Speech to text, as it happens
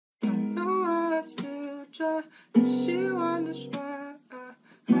try, and she wonders why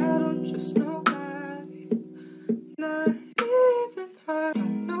I don't trust nobody. Not even I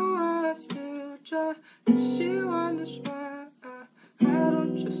don't know why I still try, and she wonders why I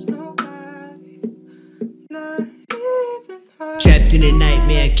don't trust nobody. Not even I. Trapped in a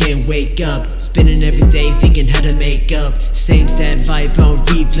nightmare, I can't wake up. Spinning every day, thinking how to make up. Same sad vibe on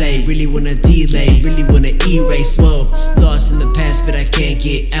replay. Really wanna delay, really wanna erase. Whoa, lost in the past, but I can't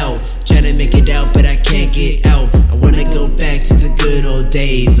get out. Trying to make it out, but I can't get out. I wanna go back to the good old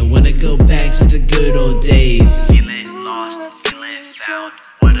days. I wanna go back to the good old days. Feeling lost, feeling found.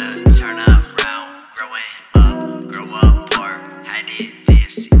 Wanna turn around. Growing up, grow up, or how did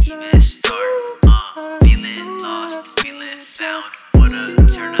this even start? Feeling lost, feeling found. Wanna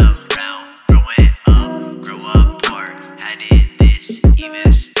turn around. Growing up, grow up, or how did this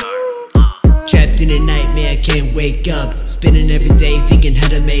even start? Trapped in a nightmare, I can't wake up. Spinning every day, thinking how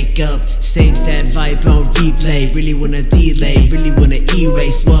to make up. Same sad vibe on replay. Really wanna delay, really wanna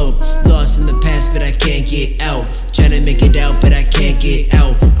erase. Whoa, lost in the past, but I can't get out. Trying to make it out, but I can't get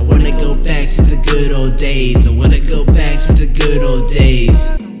out. I wanna go back to the good old days. I wanna go back to the good old days.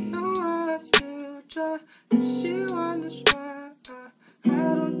 I don't know why I still try, and she wonders why